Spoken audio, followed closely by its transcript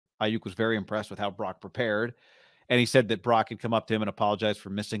Aiyuk was very impressed with how Brock prepared. And he said that Brock had come up to him and apologized for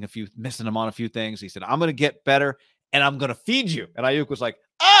missing him on a few things. He said, I'm going to get better and I'm going to feed you. And Aiyuk was like,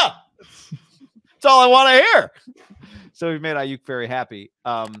 that's all I want to hear. So he made Aiyuk very happy.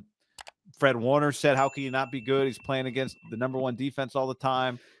 Fred Warner said, how can you not be good? He's playing against the number one defense all the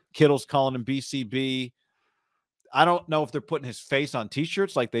time. Kittle's calling him BCB. I don't know if they're putting his face on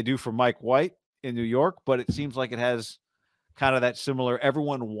T-shirts like they do for Mike White in New York, but it seems like it has kind of that similar,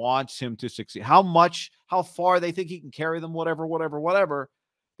 everyone wants him to succeed. How far they think he can carry them, whatever.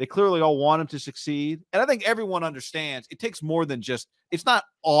 They clearly all want him to succeed. And I think everyone understands it takes more than just, it's not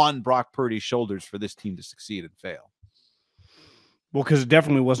on Brock Purdy's shoulders for this team to succeed and fail. Well, because it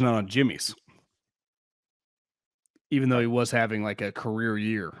definitely wasn't on Jimmy's, even though he was having like a career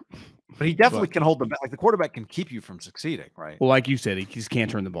year. But he definitely can hold them back. Like the quarterback can keep you from succeeding, right? Well, like you said, he just can't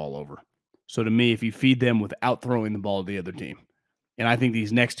turn the ball over. So to me, if you feed them without throwing the ball to the other team, and I think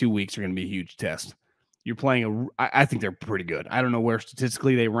these next 2 weeks are going to be a huge test. You're playing I think they're pretty good. I don't know where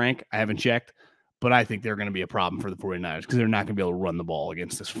statistically they rank. I haven't checked, but I think they're going to be a problem for the 49ers because they're not going to be able to run the ball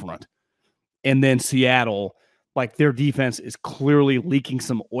against this front. And then Seattle, like their defense is clearly leaking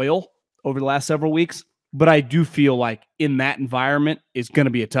some oil over the last several weeks. But I do feel like in that environment, it's going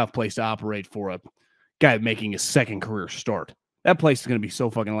to be a tough place to operate for a guy making his second career start. That place is going to be so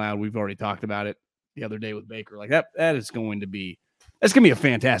fucking loud. We've already talked about it the other day with Baker. Like that's going to be a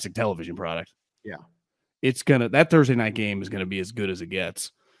fantastic television product. Yeah. That Thursday night game is going to be as good as it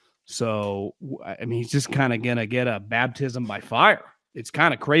gets. So, I mean, he's just kind of going to get a baptism by fire. It's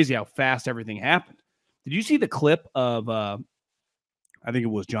kind of crazy how fast everything happened. Did you see the clip of, I think it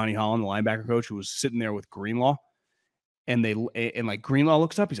was Johnny Holland, the linebacker coach, who was sitting there with Greenlaw, and like Greenlaw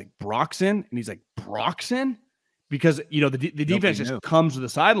looks up, he's like, Brock's in, and he's like, Brock's in? Because, the defense just comes to the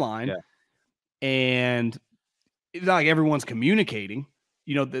sideline, and it's not like everyone's communicating.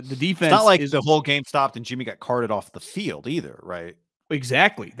 The defense. It's not like the whole game stopped and Jimmy got carted off the field either, right?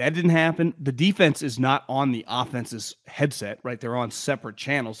 Exactly. That didn't happen. The defense is not on the offense's headset, right? They're on separate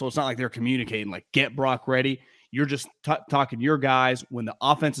channels. So it's not like they're communicating like, get Brock ready. You're just talking to your guys. When the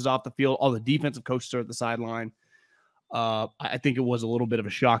offense is off the field, all the defensive coaches are at the sideline. I think it was a little bit of a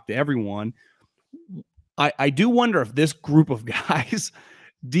shock to everyone. I do wonder if this group of guys,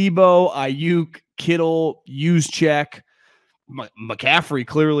 Debo, Aiyuk, Kittle, Juszczyk, McCaffrey,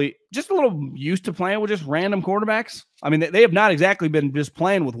 clearly just a little used to playing with just random quarterbacks. I mean, they have not exactly been just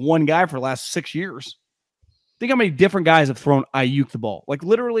playing with one guy for the last 6 years. Think how many different guys have thrown Aiyuk the ball. Like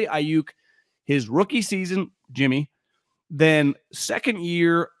literally Aiyuk, his rookie season, Jimmy. Then second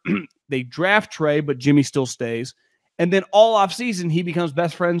year, they draft Trey, but Jimmy still stays. And then all offseason, he becomes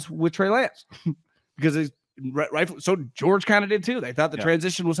best friends with Trey Lance. Because it's rightfully so. George kind of did too. They thought the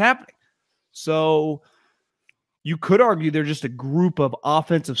transition was happening. So you could argue they're just a group of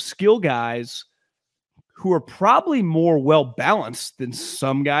offensive skill guys who are probably more well-balanced than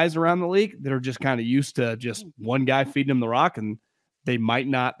some guys around the league that are just kind of used to just one guy feeding them the rock, and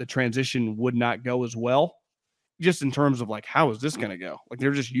the transition would not go as well, just in terms of like, how is this going to go? Like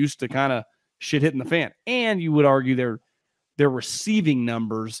they're just used to kind of shit hitting the fan. And you would argue their receiving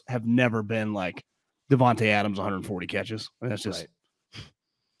numbers have never been like Devontae Adams, 140 catches. I mean, that's just,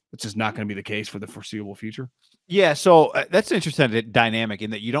 it's just not going to be the case for the foreseeable future. Yeah, so that's an interesting dynamic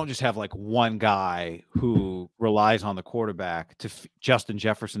in that you don't just have like one guy who relies on the quarterback to Justin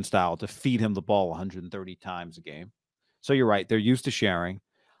Jefferson style to feed him the ball 130 times a game. So you're right. They're used to sharing.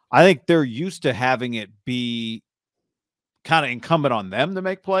 I think they're used to having it be kind of incumbent on them to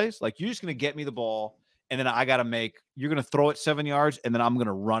make plays. Like you're just going to get me the ball and then you're going to throw it 7 yards and then I'm going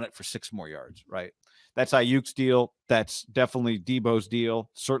to run it for 6 more yards, right? That's Aiyuk's deal. That's definitely Debo's deal.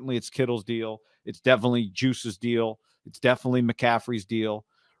 Certainly it's Kittle's deal. It's definitely Juice's deal. It's definitely McCaffrey's deal,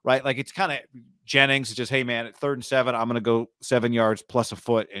 right? Like it's kind of Jennings. It's just, hey man, at 3rd and 7, I'm going to go 7 yards plus a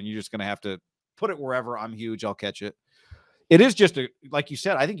foot and you're just going to have to put it wherever. I'm huge. I'll catch it. It is just like you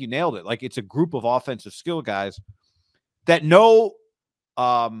said, I think you nailed it. Like it's a group of offensive skill guys that know,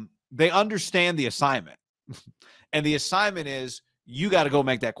 they understand the assignment. And the assignment is you got to go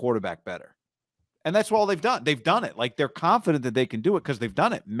make that quarterback better. And that's all they've done. They've done it. Like they're confident that they can do it because they've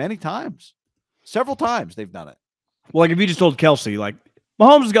done it many times. Several times they've done it. Well, like if you just told Kelsey, like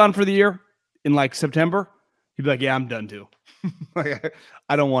Mahomes is gone for the year in like September, he'd be like, yeah, I'm done too. Like,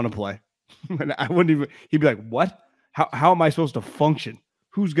 I don't want to play. And I wouldn't even, he'd be like, what? How am I supposed to function?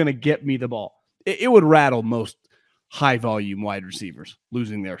 Who's going to get me the ball? It would rattle most high volume wide receivers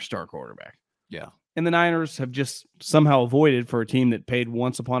losing their star quarterback. Yeah. And the Niners have just somehow avoided, for a team that paid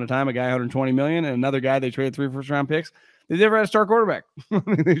once upon a time a guy $120 million and another guy they traded 3 first-round picks. They've never had a star quarterback.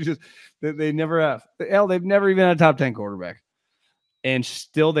 They never have. Hell, they've never even had a top 10 quarterback. And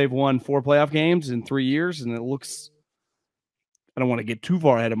still they've won 4 playoff games in 3 years, and it looks, I don't want to get too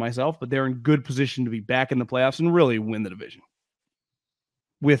far ahead of myself, but they're in good position to be back in the playoffs and really win the division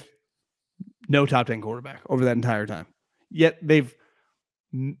with no top 10 quarterback over that entire time. Yet they've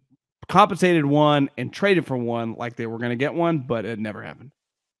compensated one and traded for one like they were going to get one, but it never happened.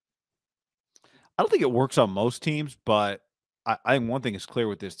 I don't think it works on most teams, but I think one thing is clear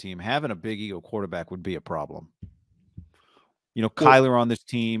with this team. Having a big ego quarterback would be a problem. You know, Kyler on this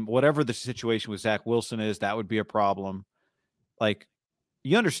team, whatever the situation with Zach Wilson is, that would be a problem. Like,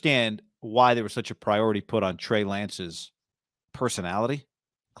 you understand why there was such a priority put on Trey Lance's personality,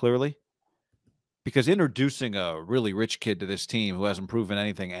 clearly. Because introducing a really rich kid to this team who hasn't proven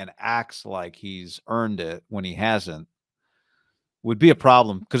anything and acts like he's earned it when he hasn't would be a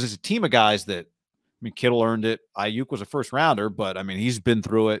problem. Because it's a team of guys that, I mean, Kittle earned it. Aiyuk was a first rounder, but I mean, he's been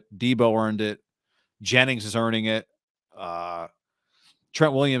through it. Debo earned it. Jennings is earning it.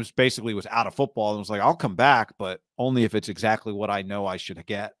 Trent Williams basically was out of football and was like, I'll come back, but only if it's exactly what I know I should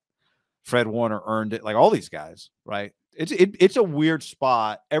get. Fred Warner earned it. Like all these guys, right? It's a weird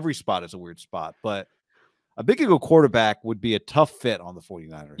spot. Every spot is a weird spot, but a big ego quarterback would be a tough fit on the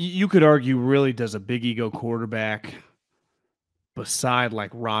 49ers. You could argue, really, does a big ego quarterback beside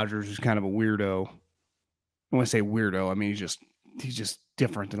like Rodgers, who's kind of a weirdo. When I say weirdo, I mean he's just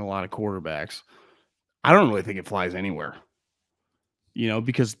different than a lot of quarterbacks. I don't really think it flies anywhere. You know,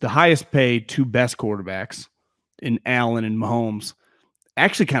 because the highest paid 2 best quarterbacks in Allen and Mahomes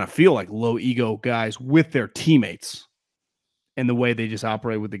actually kind of feel like low ego guys with their teammates and the way they just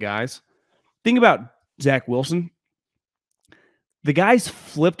operate with the guys. Think about Zach Wilson. The guys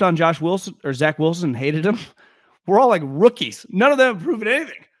flipped on Josh Wilson or Zach Wilson and hated him. We're all like rookies. None of them have proven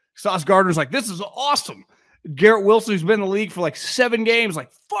anything. Sauce Gardner's like, this is awesome. Garrett Wilson, who's been in the league for like 7 games,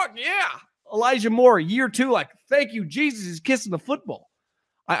 like, fuck yeah. Elijah Moore, year 2, like, thank you, Jesus, he's kissing the football.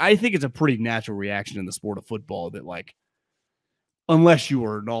 I think it's a pretty natural reaction in the sport of football that, like, unless you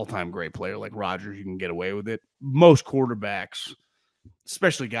were an all-time great player like Rodgers, you can get away with it. Most quarterbacks,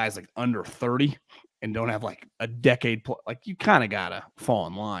 especially guys like under 30 and don't have like a decade, like you kind of got to fall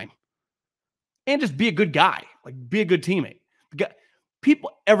in line and just be a good guy, like be a good teammate.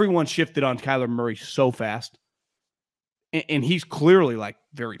 Everyone shifted on Kyler Murray so fast. And he's clearly like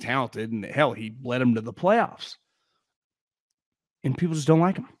very talented, and hell, he led him to the playoffs. And people just don't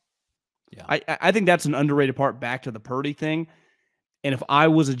like him. Yeah, I think that's an underrated part. Back to the Purdy thing. And if I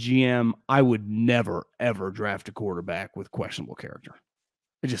was a GM, I would never ever draft a quarterback with questionable character.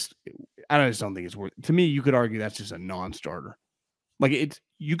 I just don't think it's worth. To me, you could argue that's just a non-starter. Like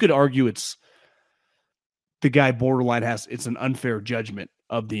you could argue it's the guy borderline it's an unfair judgment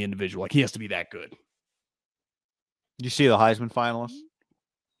of the individual. Like he has to be that good. You see the Heisman finalists?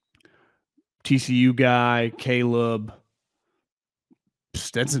 TCU guy, Caleb,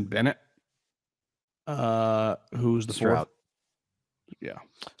 Stetson Bennett, who's the Stroud. fourth? Yeah.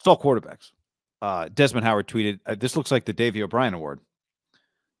 It's all quarterbacks. Desmond Howard tweeted, this looks like the Davey O'Brien Award.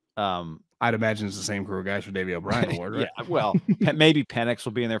 I'd imagine it's the same crew of guys for Davey O'Brien Award, right? Yeah, well, maybe Penix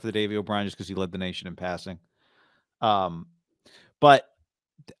will be in there for the Davey O'Brien just because he led the nation in passing. But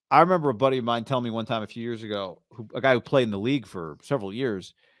I remember a buddy of mine telling me one time a few years ago, a guy who played in the league for several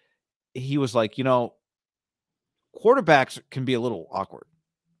years, he was like, you know, quarterbacks can be a little awkward.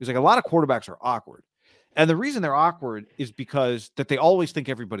 He's like, a lot of quarterbacks are awkward. And the reason they're awkward is because that they always think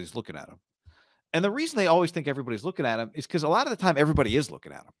everybody's looking at them. And the reason they always think everybody's looking at them is because a lot of the time everybody is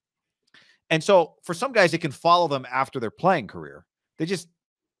looking at them. And so for some guys, it can follow them after their playing career. They just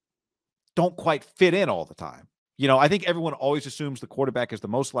don't quite fit in all the time. You know, I think everyone always assumes the quarterback is the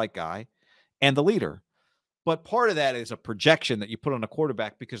most liked guy and the leader. But part of that is a projection that you put on a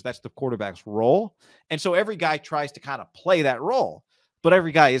quarterback because that's the quarterback's role. And so every guy tries to kind of play that role, but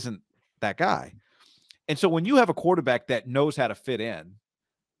every guy isn't that guy. And so when you have a quarterback that knows how to fit in,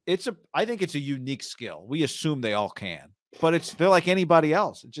 I think it's a unique skill. We assume they all can, but they're like anybody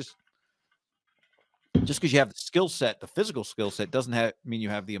else. It just because you have the skill set, the physical skill set doesn't mean you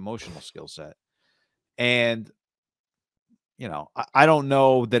have the emotional skill set. And, you know, I don't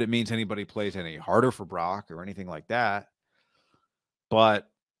know that it means anybody plays any harder for Brock or anything like that, but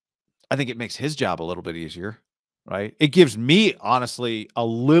I think it makes his job a little bit easier, right? It gives me, honestly, a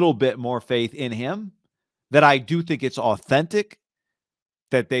little bit more faith in him that I do think it's authentic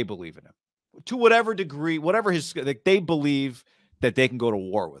that they believe in him to whatever degree, whatever they believe that they can go to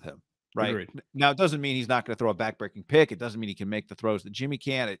war with him. Right. Agreed. Now, it doesn't mean he's not going to throw a backbreaking pick. It doesn't mean he can make the throws that Jimmy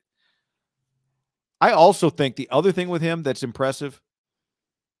can. I also think the other thing with him that's impressive,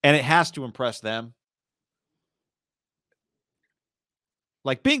 and it has to impress them,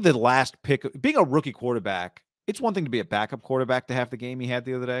 like being the last pick, being a rookie quarterback it's one thing to be a backup quarterback to have the game he had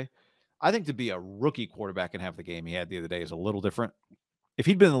the other day. I think to be a rookie quarterback and have the game he had the other day is a little different. If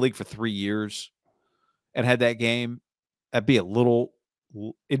he'd been in the league for 3 years and had that game, it'd be a little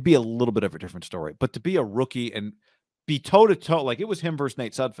bit of a different story. But to be a rookie and be toe-to-toe, like it was him versus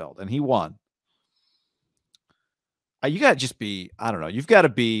Nate Sudfeld, and he won. You got to just be, I don't know, you got to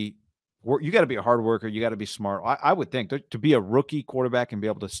be a hard worker. You got to be smart. I would think to be a rookie quarterback and be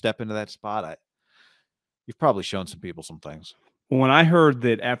able to step into that spot, you've probably shown some people some things. When I heard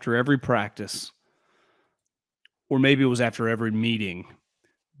that after every practice, or maybe it was after every meeting,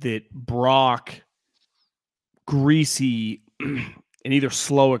 that Brock, Greasy, and either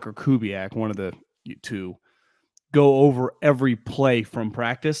Slowick or Kubiak, one of the two, go over every play from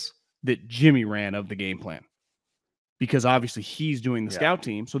practice that Jimmy ran of the game plan. Because obviously he's doing the scout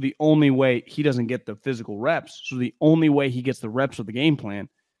team. So the only way he doesn't get the physical reps, so the only way he gets the reps of the game plan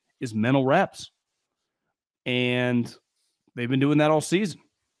is mental reps. And they've been doing that all season.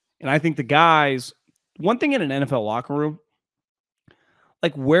 And I think the guys, one thing in an NFL locker room,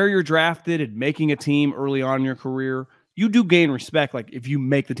 like where you're drafted and making a team early on in your career, you do gain respect. Like if you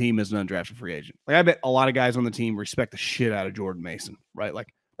make the team as an undrafted free agent, like I bet a lot of guys on the team respect the shit out of Jordan Mason, right?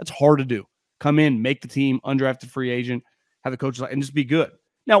 Like that's hard to do. Come in, make the team, undrafted free agent, have the coaches, and just be good.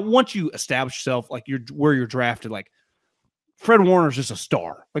 Now, once you establish yourself, like where you're drafted, like Fred Warner's just a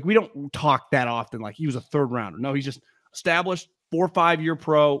star. Like we don't talk that often. Like he was a third rounder. No, he's just established 4 or 5 year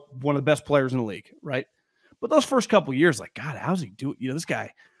pro, one of the best players in the league, right? But those first couple of years, like God, how's he do it? You know, this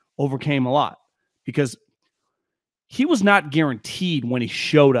guy overcame a lot because he was not guaranteed when he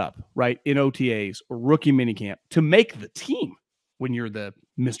showed up, right, in OTAs or rookie minicamp to make the team when you're the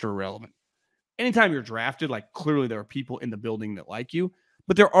Mr. Irrelevant. Anytime you're drafted, like clearly there are people in the building that like you,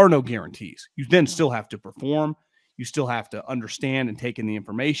 but there are no guarantees. You then still have to perform. You still have to understand and take in the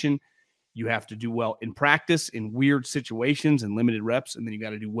information. You have to do well in practice, in weird situations and limited reps. And then you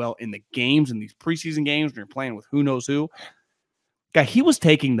got to do well in the games, in these preseason games when you're playing with who knows who. Guy, he was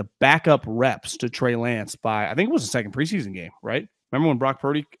taking the backup reps to Trey Lance by, I think it was the second preseason game, right? Remember when Brock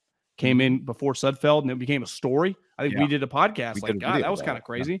Purdy came in before Sudfeld and it became a story? I think we did a podcast. Like, God, that was kind of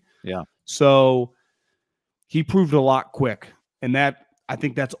crazy. Yeah. So he proved a lot quick. And that, I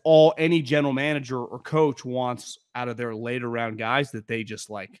think that's all any general manager or coach wants out of their later round guys, that they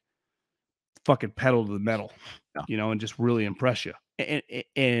just like fucking pedal to the metal, you know, and just really impress you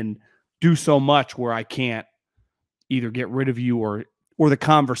and do so much where I can't either get rid of you or the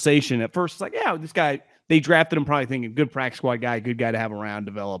conversation at first. It's like, yeah, this guy, they drafted him probably thinking good practice squad guy, good guy to have around,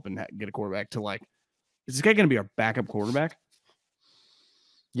 develop and get a quarterback, to like, is this guy going to be our backup quarterback?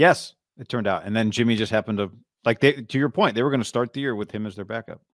 Yes, it turned out. And then Jimmy just happened to, like, to your point, they were going to start the year with him as their backup.